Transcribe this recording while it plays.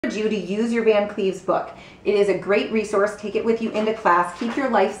encourage you to use your Van Cleves book. It is a great resource. Take it with you into class. Keep your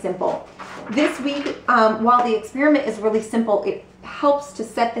life simple. This week, while the experiment is really simple, it helps to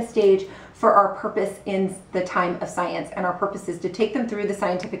set the stage for our purpose in the time of science. And our purpose is to take them through the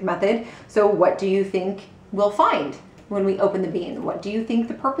scientific method. So what do you think we'll find when we open the bean? What do you think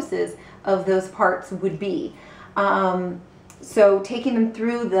the purposes of those parts would be? So taking them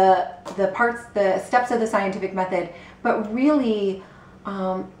through the steps of the scientific method, but really,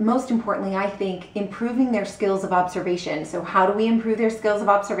 most importantly, I think, improving their skills of observation. So how do we improve their skills of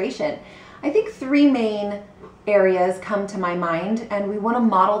observation? I think three main areas come to my mind, and we want to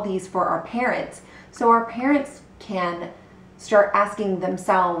model these for our parents. So our parents can start asking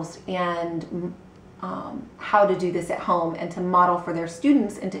themselves and how to do this at home, and to model for their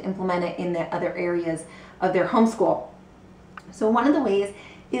students and to implement it in the other areas of their homeschool. So one of the ways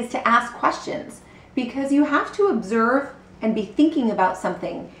is to ask questions, because you have to observe and be thinking about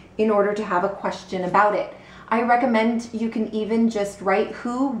something in order to have a question about it. I recommend you can even just write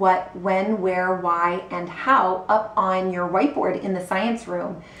who, what, when, where, why, and how up on your whiteboard in the science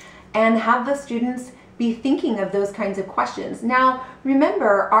room, and have the students be thinking of those kinds of questions. Now,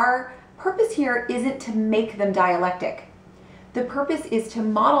 remember, our purpose here isn't to make them dialectic. The purpose is to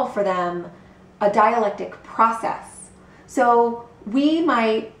model for them a dialectic process. So we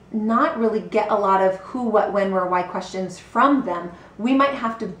might not really get a lot of who, what, when, where, why questions from them. We might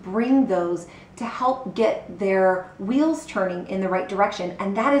have to bring those to help get their wheels turning in the right direction,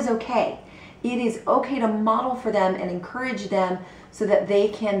 and that is okay. It is okay to model for them and encourage them so that they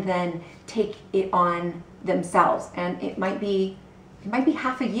can then take it on themselves. And it might be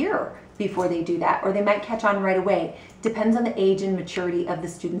half a year before they do that, or they might catch on right away. Depends on the age and maturity of the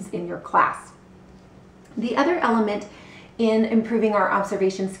students in your class. The other element in improving our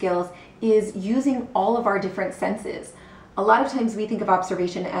observation skills is using all of our different senses. A lot of times we think of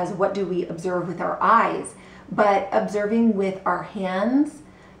observation as what do we observe with our eyes, but observing with our hands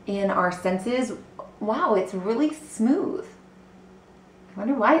and our senses, wow, it's really smooth. I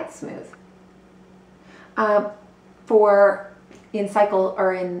wonder why it's smooth.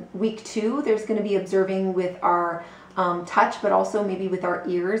 In week 2, there's going to be observing with our touch, but also maybe with our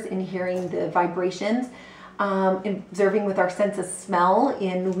ears and hearing the vibrations. Observing with our sense of smell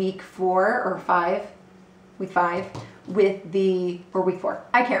in week 4 or 5, week 5, or week 4,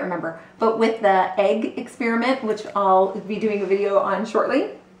 I can't remember, but with the egg experiment, which I'll be doing a video on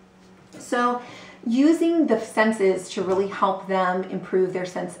shortly. So using the senses to really help them improve their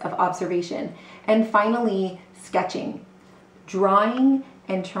sense of observation. And finally, sketching. Drawing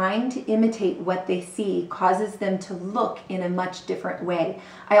and trying to imitate what they see causes them to look in a much different way.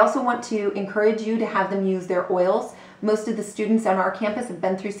 I also want to encourage you to have them use their oils. Most of the students on our campus have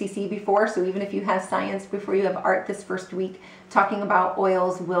been through CC before, so even if you have science before you have art this first week, talking about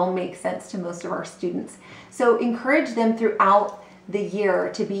oils will make sense to most of our students. So encourage them throughout the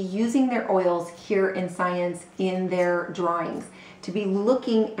year to be using their oils here in science in their drawings, to be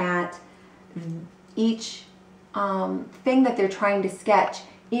looking at each thing that they're trying to sketch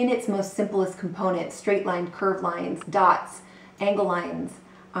in its most simplest components: straight line, curved lines, dots, angle lines,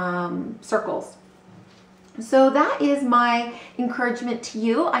 circles. So that is my encouragement to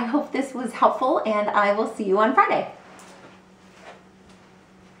you. I hope this was helpful, and I will see you on Friday.